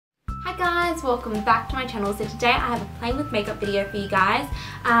Hi guys, welcome back to my channel. So today I have a playing with makeup video for you guys.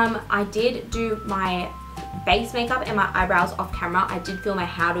 I did do my base makeup and my eyebrows off camera. I did film a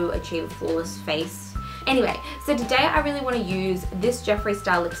how to achieve a flawless face. Anyway, so today I really want to use this Jeffree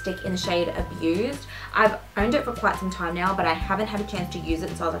Star lipstick in the shade Abused. I've owned it for quite some time now, but I haven't had a chance to use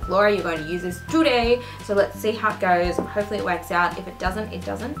it. So I was like, Laura, you're going to use this today. So let's see how it goes. Hopefully it works out. If it doesn't, it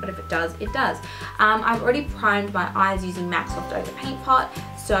doesn't. But if it does, it does. I've already primed my eyes using MAC Soft Ochre Paint Pot.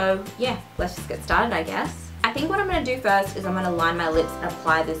 So yeah, let's just get started, I guess. I think what I'm going to do first is I'm going to line my lips and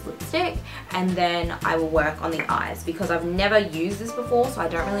apply this lipstick, and then I will work on the eyes because I've never used this before, so I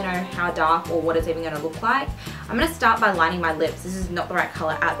don't really know how dark or what it's even going to look like. I'm going to start by lining my lips. This is not the right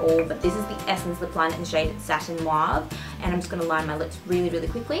colour at all, but this is the Essence lip liner in the shade Satin Mauve, and I'm just going to line my lips really, really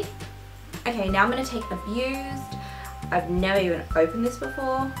quickly. Okay, now I'm going to take Abused. I've never even opened this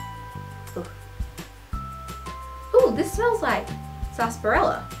before. Ooh, this smells like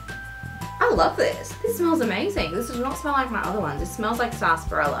sarsaparilla. I love this. This smells amazing. This does not smell like my other ones. This smells like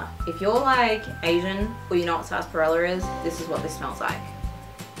sarsaparilla. If you're like Asian or you know what sarsaparilla is, this is what this smells like.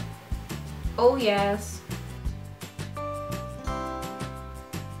 Oh yes.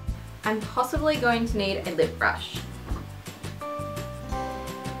 I'm possibly going to need a lip brush.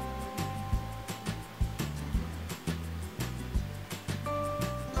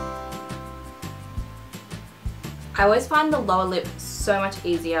 I always find the lower lip so much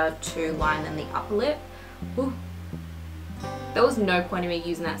easier to line than the upper lip. Ooh. There was no point in me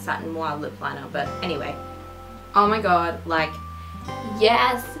using that Satin Mauve lip liner, but anyway. Oh my god, like,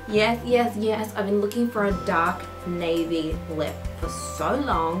 yes, yes, yes, yes. I've been looking for a dark navy lip for so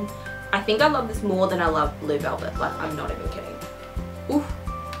long. I think I love this more than I love Blue Velvet, like, I'm not even kidding.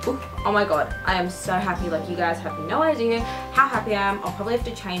 Oof, oof. Oh my god, I am so happy. Like, you guys have no idea how happy I am. I'll probably have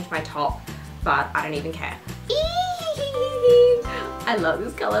to change my top, but I don't even care. I love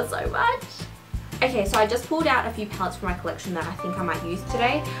this colour so much. Okay, so I just pulled out a few palettes from my collection that I think I might use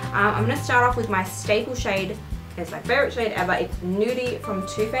today. I'm going to start off with my staple shade. It's my favourite shade ever. It's Nudie from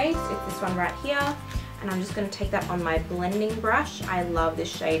Too Faced. It's this one right here. And I'm just going to take that on my blending brush. I love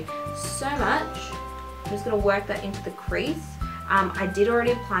this shade so much. I'm just going to work that into the crease. I did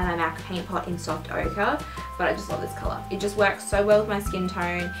already apply my MAC Paint Pot in Soft Ochre, but I just love this colour. It just works so well with my skin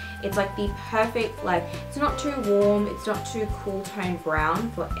tone. It's like the perfect, like, it's not too warm, it's not too cool tone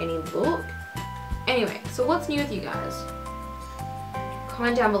brown for any look. Anyway, so what's new with you guys?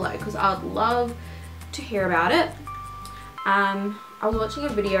 Comment down below because I would love to hear about it. I was watching a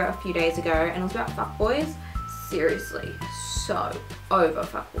video a few days ago and it was about fuckboys. Seriously, so over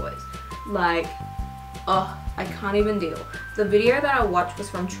fuckboys. Like, oh, I can't even deal. The video that I watched was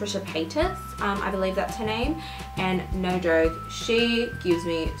from Trisha Paytas, I believe that's her name, and no joke, she gives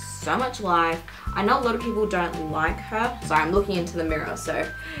me so much life. I know a lot of people don't like her. Sorry, I'm looking into the mirror, so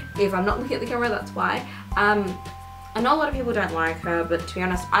if I'm not looking at the camera, that's why. I know a lot of people don't like her, but to be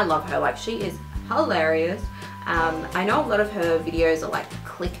honest, I love her. Like, she is hilarious. I know a lot of her videos are like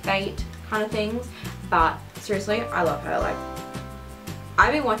clickbait kind of things, but seriously, I love her. Like,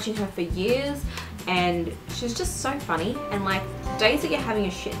 I've been watching her for years, and she's just so funny. And like, days that you're having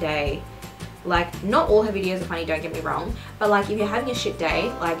a shit day, like, not all her videos are funny, don't get me wrong, but like, if you're having a shit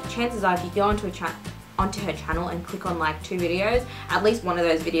day, like, chances are if you go onto her channel and click on like 2 videos, at least one of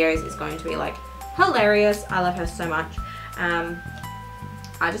those videos is going to be like hilarious. I love her so much.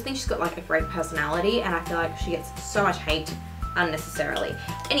 I just think she's got like a great personality, and I feel like she gets so much hate unnecessarily.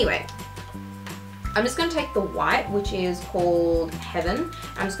 Anyway, I'm just going to take the white, which is called Heaven.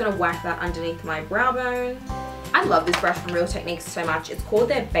 I'm just going to whack that underneath my brow bone. I love this brush from Real Techniques so much. It's called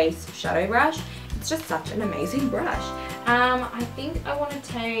their Base Shadow Brush. It's just such an amazing brush. I think I want to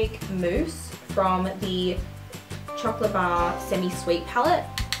take Mousse from the Chocolate Bar Semi-Sweet palette.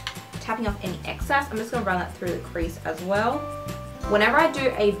 Tapping off any excess. I'm just going to run that through the crease as well. Whenever I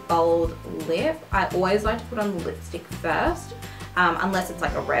do a bold lip, I always like to put on the lipstick first. Unless it's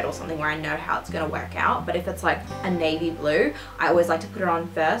like a red or something where I know how it's going to work out. But if it's like a navy blue, I always like to put it on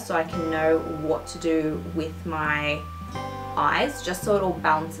first so I can know what to do with my eyes, just so it all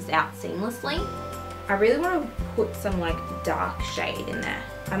balances out seamlessly. I really want to put some like dark shade in there.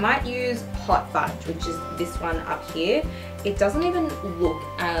 I might use Hot Fudge, which is this one up here. It doesn't even look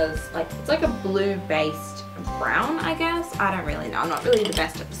as, like, it's like a blue based brown, I guess. I don't really know. I'm not really the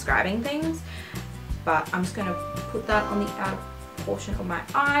best at describing things. But I'm just going to put that on the outer portion of my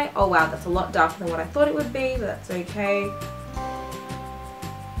eye. Oh wow, that's a lot darker than what I thought it would be, but that's okay.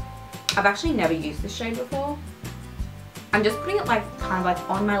 I've actually never used this shade before. I'm just putting it like kind of like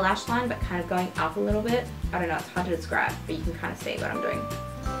on my lash line, but kind of going up a little bit. I don't know, it's hard to describe, but you can kind of see what I'm doing.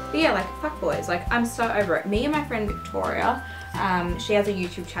 But yeah, like, fuck boys, like, I'm so over it. Me and my friend Victoria, She has a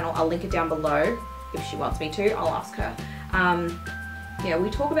YouTube channel. I'll link it down below if she wants me to. I'll ask her. Yeah,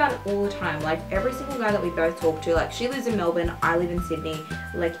 we talk about it all the time. Like every single guy that we both talk to, like she lives in Melbourne, I live in Sydney.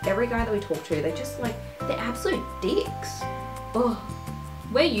 Like every guy that we talk to, they just like, they're absolute dicks. Oh,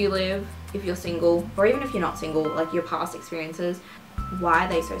 where you live, if you're single, or even if you're not single, like your past experiences, why are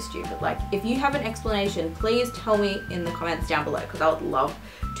they so stupid? Like if you have an explanation, please tell me in the comments down below, because I would love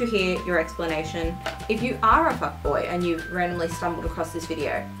to hear your explanation. If you are a fuckboy and you've randomly stumbled across this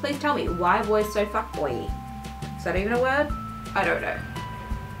video, please tell me, why are boys so fuckboy-y? Is that even a word? I don't know.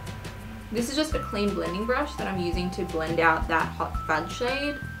 This is just a clean blending brush that I'm using to blend out that Hot Fudge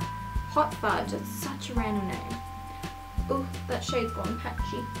shade. Hot Fudge, that's such a random name. Oh, that shade's gone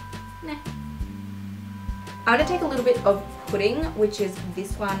patchy. Nah. I'm going to take a little bit of pudding, which is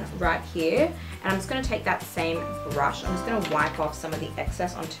this one right here, and I'm just going to take that same brush. I'm just going to wipe off some of the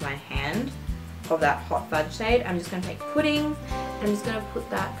excess onto my hand of that Hot Fudge shade. I'm just going to take pudding, and I'm just going to put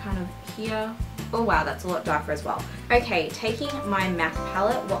that kind of here. Oh wow, that's a lot darker as well. Okay, taking my MAC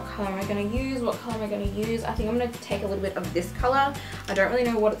palette, what color am I going to use? What color am I going to use? I think I'm going to take a little bit of this color. I don't really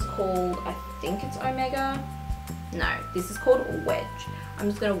know what it's called. I think it's Omega. No, this is called Wedge. I'm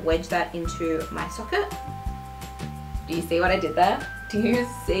just going to wedge that into my socket. Do you see what I did there? Do you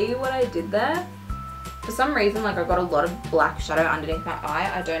see what I did there? For some reason, like I got a lot of black shadow underneath my eye.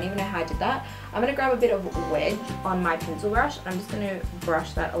 I don't even know how I did that. I'm going to grab a bit of wedge on my pencil brush, and I'm just going to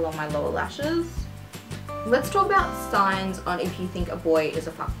brush that along my lower lashes. Let's talk about signs on if you think a boy is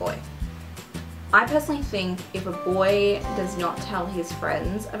a fuckboy. I personally think if a boy does not tell his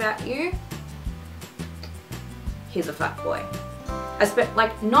friends about you, he's a fuckboy.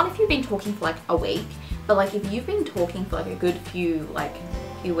 Like, not if you've been talking for like a week, but like if you've been talking for like a good few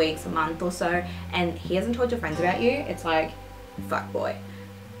weeks, a month or so, and he hasn't told your friends about you, it's like, fuckboy.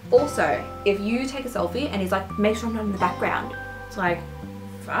 Also, if you take a selfie and he's like, make sure I'm not in the background, it's like,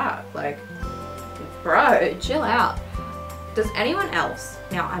 fuck, like, bro, chill out. Does anyone else,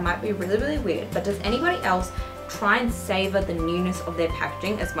 now I might be really, really weird, but does anybody else try and savor the newness of their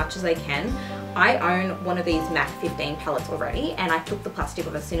packaging as much as they can? I own one of these MAC 15 palettes already, and I took the plastic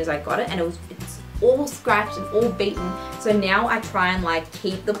off as soon as I got it, and it's all scratched and all beaten. So now I try and like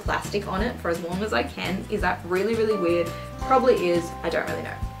keep the plastic on it for as long as I can. Is that really, really weird? Probably is, I don't really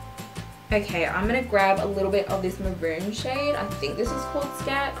know. Okay, I'm gonna grab a little bit of this maroon shade. I think this is called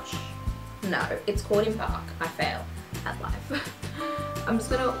Sketch. No, it's called Embark. I fail at life. I'm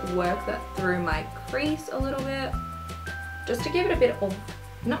just gonna work that through my crease a little bit, just to give it a bit of,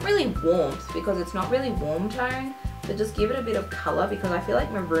 not really warmth, because it's not really warm tone, but just give it a bit of color, because I feel like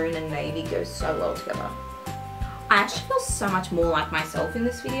maroon and navy go so well together. I actually feel so much more like myself in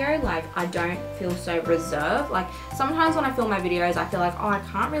this video. Like, I don't feel so reserved. Like, sometimes when I film my videos, I feel like, oh, I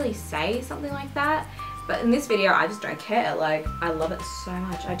can't really say something like that. But in this video, I just don't care. Like, I love it so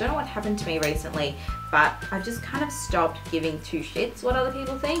much. I don't know what happened to me recently, but I've just kind of stopped giving two shits what other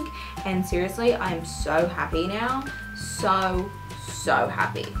people think. And seriously, I am so happy now. So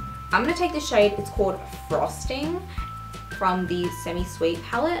happy. I'm going to take the shade, it's called Frosting, from the Semi-Sweet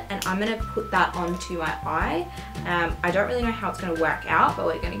palette, and I'm going to put that onto my eye. I don't really know how it's going to work out, but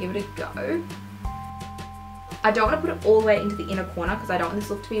we're going to give it a go. I don't want to put it all the way into the inner corner because I don't want this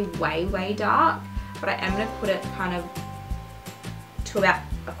look to be way dark, but I am going to put it kind of to about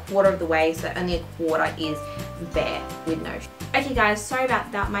a quarter of the way, so only a quarter is bare with no shade. Okay guys, sorry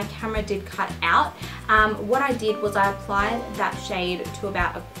about that, my camera did cut out. What I did was I applied that shade to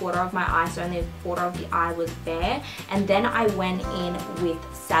about a quarter of my eye, so only a quarter of the eye was bare, and then I went in with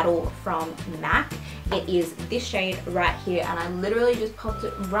Saddle from MAC. It is this shade right here, and I literally just popped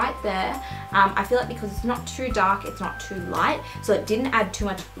it right there. I feel like because it's not too dark, it's not too light, so it didn't add too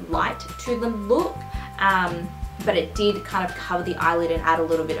much light to the look. But it did kind of cover the eyelid and add a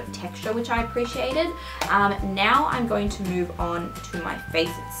little bit of texture, which I appreciated. Now I'm going to move on to my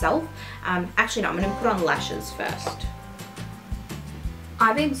face itself. Actually no, I'm going to put on lashes first.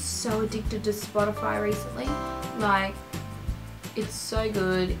 I've been so addicted to Spotify recently. Like, it's so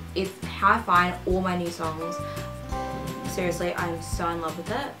good. It's how I find all my new songs. Seriously, I'm so in love with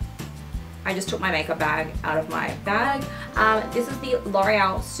it. I just took my makeup bag out of my bag. This is the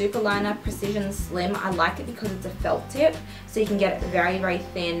L'Oreal Super Liner Precision Slim. I like it because it's a felt tip, so you can get very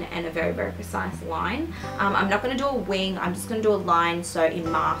thin and a very precise line. I'm not going to do a wing, I'm just going to do a line so it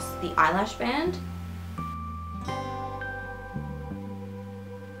masks the eyelash band.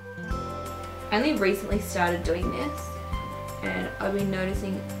 I only recently started doing this, and I've been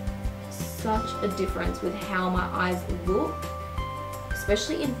noticing such a difference with how my eyes look.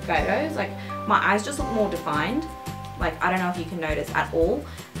 Especially in photos, like my eyes just look more defined. Like, I don't know if you can notice at all,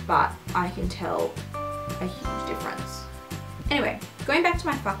 but I can tell a huge difference. Anyway, going back to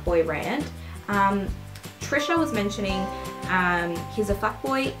my fuckboy rant, Trisha was mentioning he's a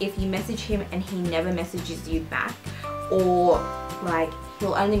fuckboy if you message him and he never messages you back, or like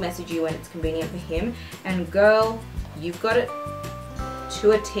he'll only message you when it's convenient for him. And girl, you've got it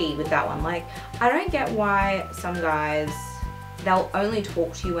to a T with that one. Like, I don't get why some guys, they'll only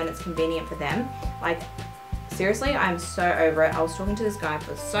talk to you when it's convenient for them. Like, seriously, I'm so over it. I was talking to this guy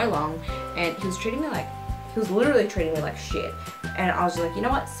for so long and he was literally treating me like shit. And I was like, you know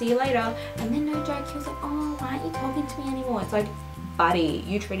what, see you later. And then no joke, he was like, oh, why aren't you talking to me anymore? It's like, buddy,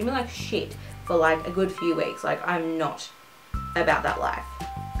 you treated me like shit for like a good few weeks. Like, I'm not about that life.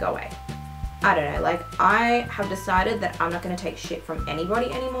 Go away. I don't know, like, I have decided that I'm not going to take shit from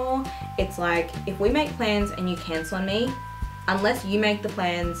anybody anymore. It's like, if we make plans and you cancel on me, unless you make the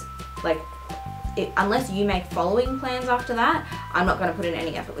plans, like, unless you make following plans after that, I'm not going to put in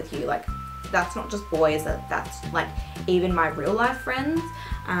any effort with you. Like, that's not just boys, that's like even my real life friends.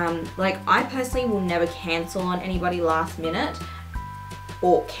 Like, I personally will never cancel on anybody last minute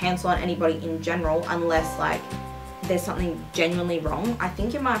or cancel on anybody in general unless like there's something genuinely wrong. I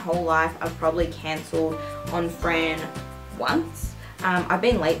think in my whole life I've probably cancelled on Fran once. I've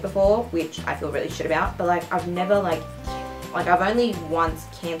been late before, which I feel really shit about, but like I've never like I've only once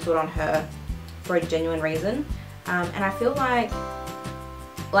cancelled on her for a genuine reason. And I feel like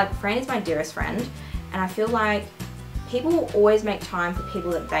Fran is my dearest friend, and I feel like people will always make time for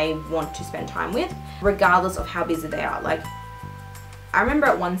people that they want to spend time with, regardless of how busy they are. Like, I remember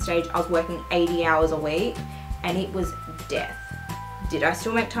at one stage I was working 80 hours a week and it was death. Did I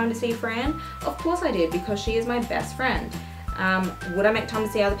still make time to see Fran? Of course I did, because she is my best friend. Would I make time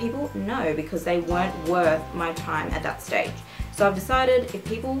to see other people? No, because they weren't worth my time at that stage. So I've decided if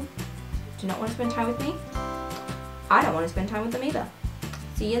people do not want to spend time with me, I don't want to spend time with them either.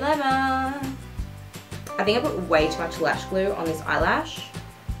 See you later. I think I put way too much lash glue on this eyelash.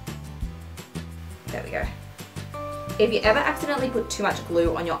 There we go. If you ever accidentally put too much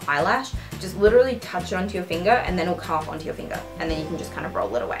glue on your eyelash, just literally touch it onto your finger and then it'll come off onto your finger, and then you can just kind of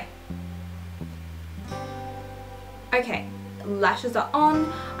roll it away. Okay, lashes are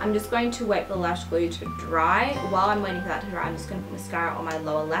on. I'm just going to wait for the lash glue to dry. While I'm waiting for that to dry, I'm just going to put mascara on my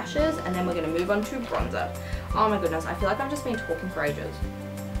lower lashes, and then we're going to move on to bronzer. Oh my goodness, I feel like I've just been talking for ages.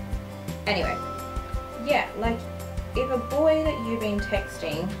 Anyway, yeah, like, if a boy that you've been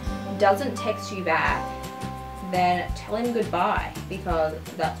texting doesn't text you back, then tell him goodbye, because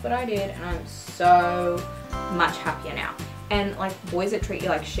that's what I did, and I'm so much happier now. And like, boys that treat you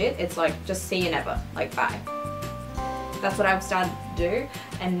like shit, it's like, just see you never, like, bye. That's what I've started to do,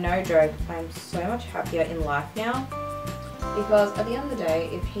 and no joke, I'm so much happier in life now, because at the end of the day,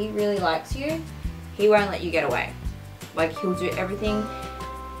 if he really likes you, he won't let you get away. Like, he'll do everything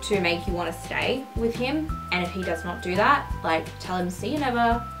to make you want to stay with him, and if he does not do that, like, tell him see you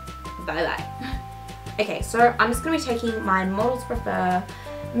never, bye bye. Okay, so I'm just going to be taking my Models Prefer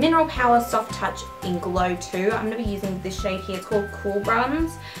Mineral Power Soft Touch in Glow 2. I'm going to be using this shade here. It's called Cool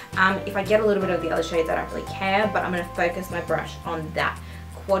Bronze. If I get a little bit of the other shades, I don't really care, but I'm going to focus my brush on that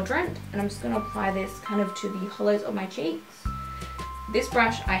quadrant, and I'm just going to apply this kind of to the hollows of my cheeks. This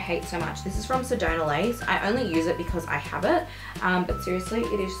brush I hate so much. This is from Sedona Lace. I only use it because I have it, but seriously,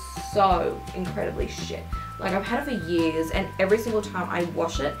 it is so incredibly shit. Like, I've had it for years, and every single time I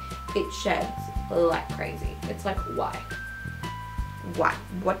wash it, it sheds like crazy. It's like, why? Why?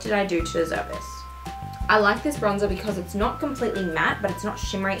 What did I do to deserve this? I like this bronzer because it's not completely matte, but it's not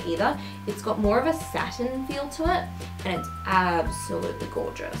shimmery either. It's got more of a satin feel to it, and it's absolutely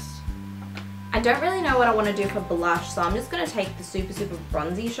gorgeous. I don't really know what I want to do for blush, so I'm just going to take the super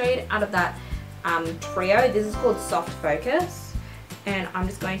bronzy shade out of that trio. This is called Soft Focus, and I'm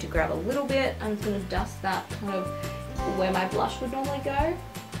just going to grab a little bit. I'm just going to dust that kind of where my blush would normally go.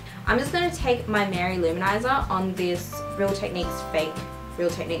 I'm just going to take my Mary Luminizer on this Real Techniques fake Real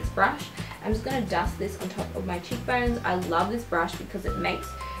Techniques brush. I'm just going to dust this on top of my cheekbones. I love this brush because it makes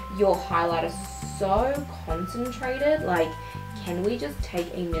your highlighter so concentrated. Like, can we just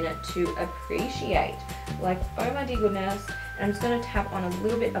take a minute to appreciate? Like, oh my dear goodness. And I'm just going to tap on a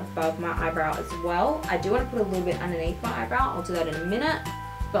little bit above my eyebrow as well. I do want to put a little bit underneath my eyebrow. I'll do that in a minute.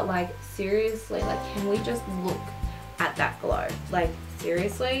 But like, seriously, like, can we just look at that glow? Like,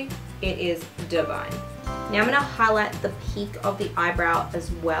 seriously, it is divine. Now I'm going to highlight the peak of the eyebrow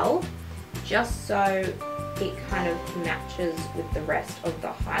as well, just so it kind of matches with the rest of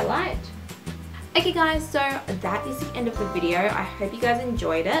the highlight. Okay guys, so that is the end of the video. I hope you guys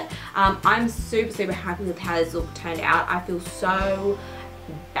enjoyed it. I'm super happy with how this look turned out. I feel so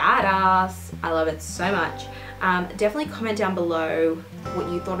badass. I love it so much. Definitely comment down below what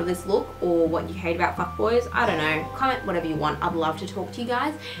you thought of this look or what you hate about fuckboys. I don't know. Comment whatever you want. I'd love to talk to you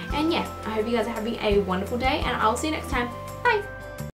guys. And yes, I hope you guys are having a wonderful day and I'll see you next time. Bye!